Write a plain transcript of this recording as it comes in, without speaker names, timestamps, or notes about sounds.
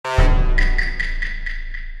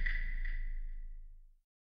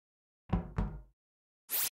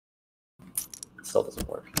still doesn't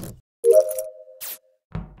work.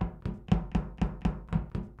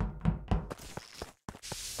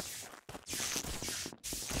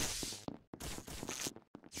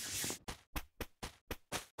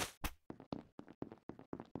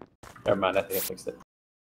 Never mind, I think I fixed it.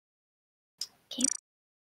 Okay.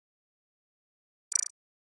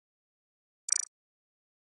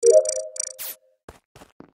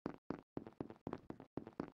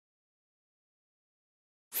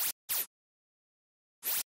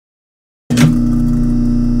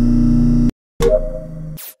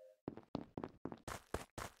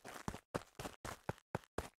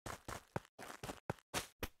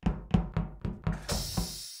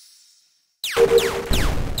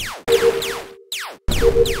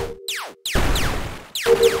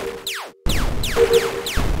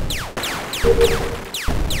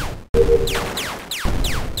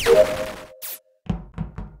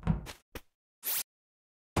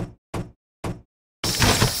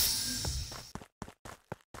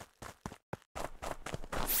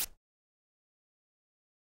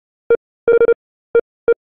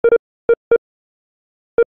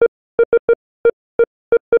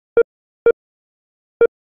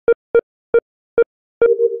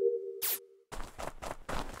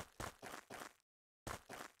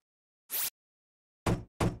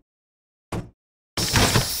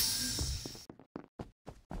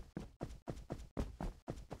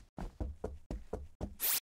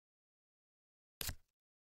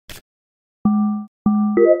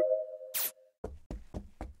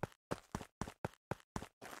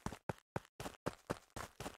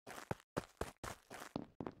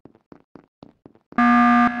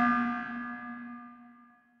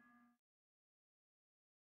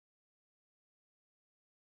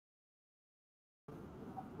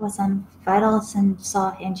 Was on vitals and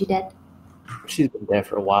saw Angie dead. She's been there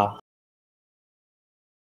for a while.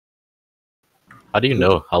 How do you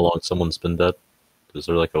know how long someone's been dead? Is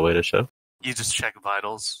there like a way to show? You just check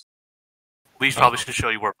vitals. We probably should show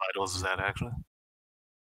you where vitals is at, actually.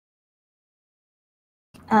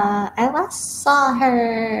 I last saw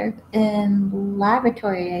her in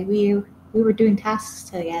laboratory. We were doing tasks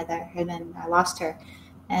together, and then I lost her.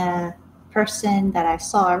 Person that I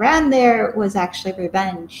saw around there was actually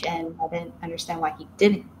Revenge, and I didn't understand why he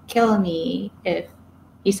didn't kill me if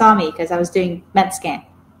he saw me, because I was doing med scan.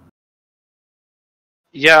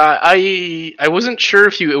 Yeah, I wasn't sure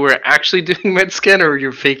if you were actually doing med scan or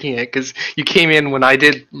you're faking it, because you came in when I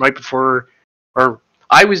did right before, or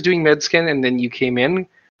I was doing med scan and then you came in,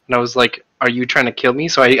 and I was like, "Are you trying to kill me?"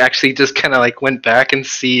 So I actually just kind of like went back and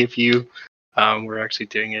see if you were actually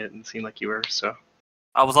doing it, and it seemed like you were. So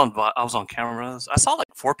I was on cameras. I saw like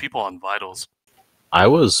 4 people on vitals. I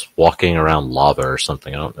was walking around lava or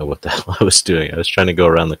something. I don't know what the hell I was doing. I was trying to go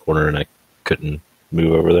around the corner and I couldn't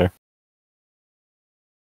move over there.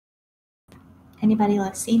 Anybody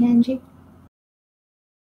last seen Angie?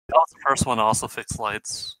 I was the first one to also fix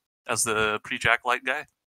lights as the pre-jack light guy.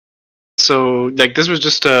 So like this was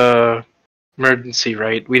just a emergency,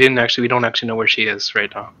 right? We don't actually know where she is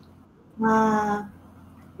right now.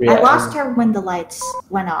 I lost her when the lights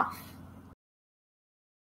went off.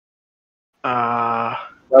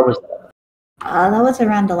 Where was that? That was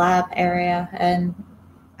around the lab area, and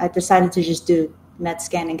I decided to just do med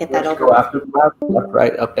scan and get that over. Go after the lab? Left,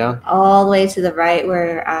 right, up, down? All the way to the right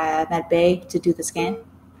where I met Bay to do the scan.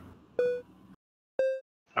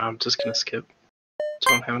 I'm just gonna skip. So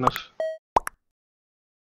I don't have enough.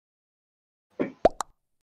 I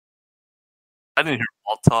didn't hear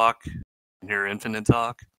Walt talk. I didn't hear Infinite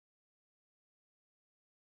talk.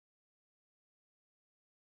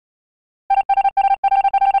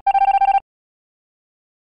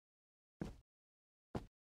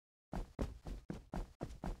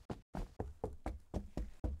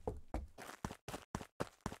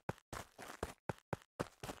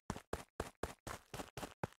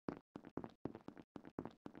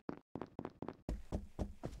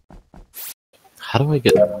 How do I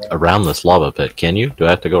get around this lava pit? Can you? Do I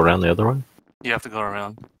have to go around the other one? You have to go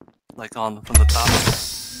around, like from the top.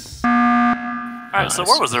 All right. So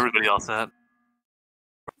where was everybody else at?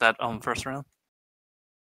 That first round.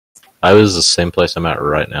 I was the same place I'm at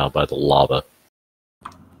right now, by the lava.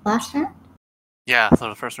 Last round? Yeah, so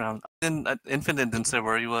the first round. Infinite didn't say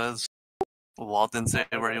where he was. Walt didn't say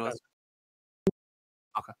where he was.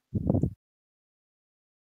 Okay.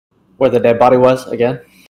 Where the dead body was, again?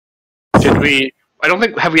 Did we? I don't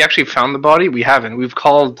think. Have we actually found the body? We haven't. We've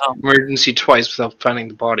called emergency twice without finding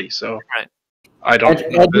the body. So right. I don't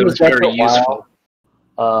know if it was very useful.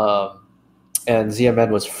 And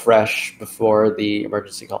ZMN was fresh before the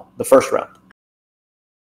emergency call, the first round.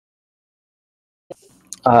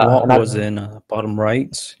 Walt and I- was in bottom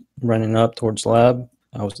right, running up towards lab.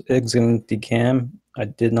 I was exiting the cam. I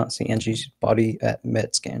did not see Angie's body at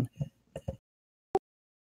med scan.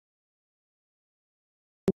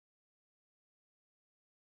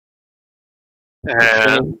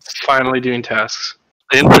 And Finally doing tasks.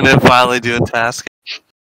 Infinite finally doing tasks.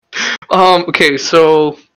 Okay,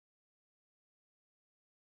 so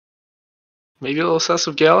maybe a little sus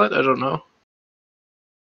of Gallet. I don't know.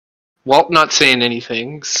 Walt not saying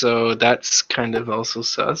anything, so that's kind of also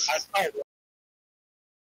sus.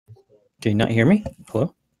 Can you not hear me?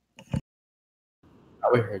 Hello?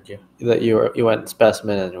 we heard you. That you went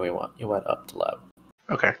specimen and you went up to lab.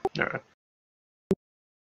 Okay, all right.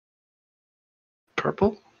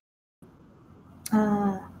 Purple.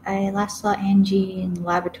 I last saw Angie in the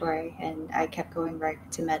laboratory, and I kept going right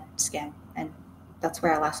to med scan, and that's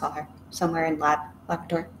where I last saw her, somewhere in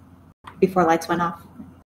laboratory, before lights went off.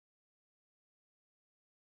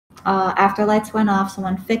 After lights went off,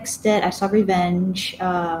 someone fixed it. I saw Revenge.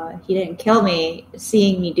 He didn't kill me,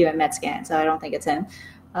 seeing me do a med scan, so I don't think it's him.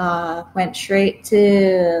 Went straight to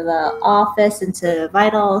the office into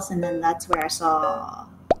vitals, and then that's where I saw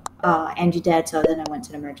Angie dead. So then I went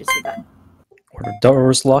to the emergency button. Were the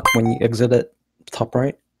doors locked when you exited top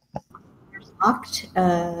right? Locked?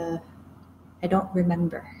 I don't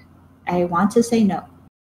remember. I want to say no.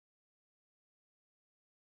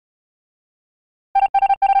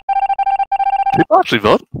 People actually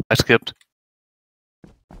vote? I skipped.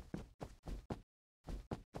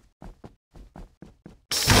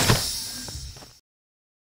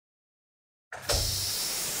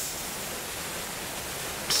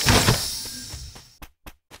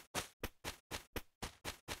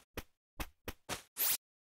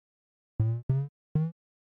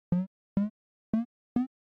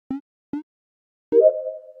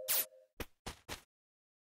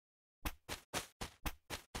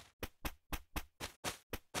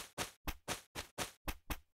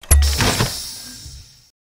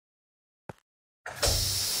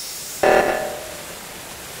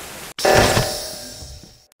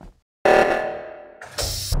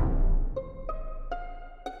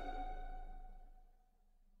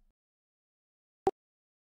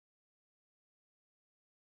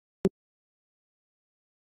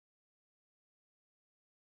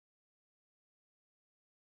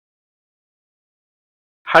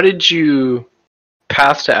 How did you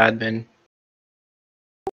pass to admin?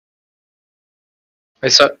 I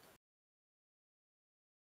saw.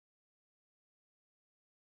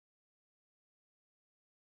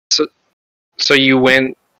 So you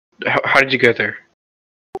went. How did you get there?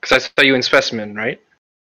 Because I saw you in specimen, right?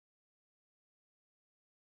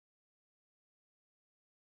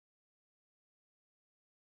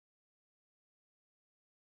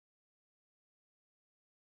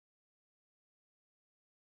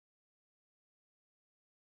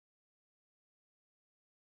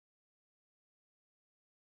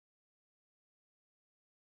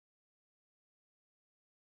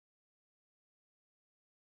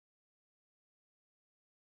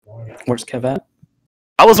 Where's Kev at?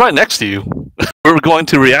 I was right next to you. We were going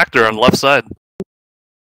to reactor on the left side.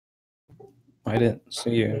 I didn't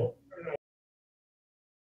see you.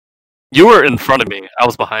 You were in front of me. I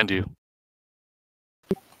was behind you.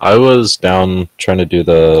 I was down trying to do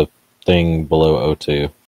the thing below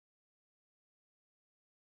O2.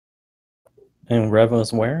 And Rev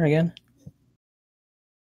was where again?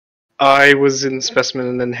 I was in specimen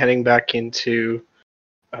and then heading back into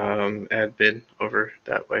admin over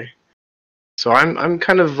that way. So I'm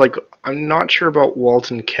kind of like, I'm not sure about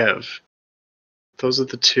Walt and Kev. Those are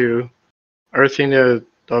the two. Arthena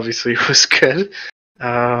obviously was good.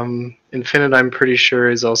 Infinite I'm pretty sure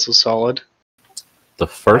is also solid. The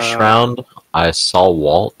first round, I saw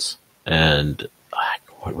Walt, and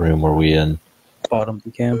what room were we in? Bottom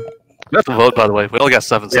cam. We have to vote, by the way. We only got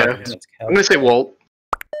 7 Yeah. seconds. It's I'm Kev. gonna say Walt.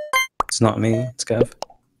 It's not me. It's Kev.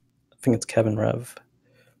 I think it's Kev and Rev.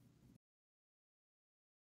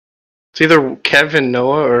 It's either Kev and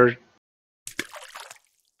Noah or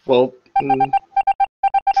Walt and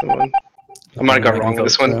someone. I might have got wrong with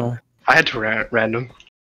this one. Now. I had to random.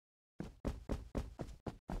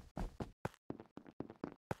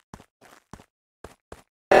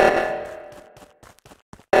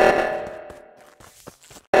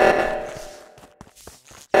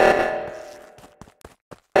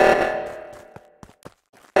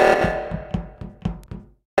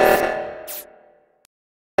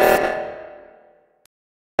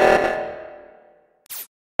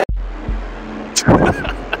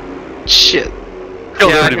 Shit.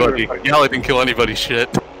 Killed Yeah, I anybody. can- Gally didn't kill anybody. Shit.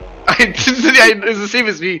 It's the same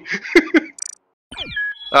as me.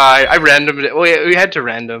 I randomed it. Oh, we had to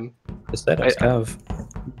random. It's that as Kev.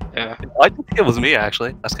 Yeah. I think it was me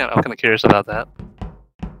actually. I'm kind of curious about that.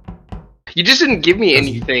 You just didn't give me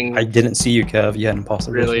anything. I didn't see you, Kev. You had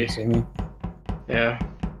imposter Really? vision to see me. Yeah.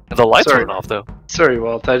 The lights Sorry. weren't off though. Sorry,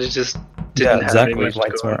 Walt. I just didn't Yeah, have any exactly. much to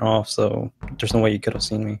Lights go on. weren't off, so there's no way you could have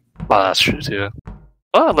seen me. Well, that's true too.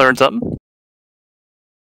 Well, I learned something.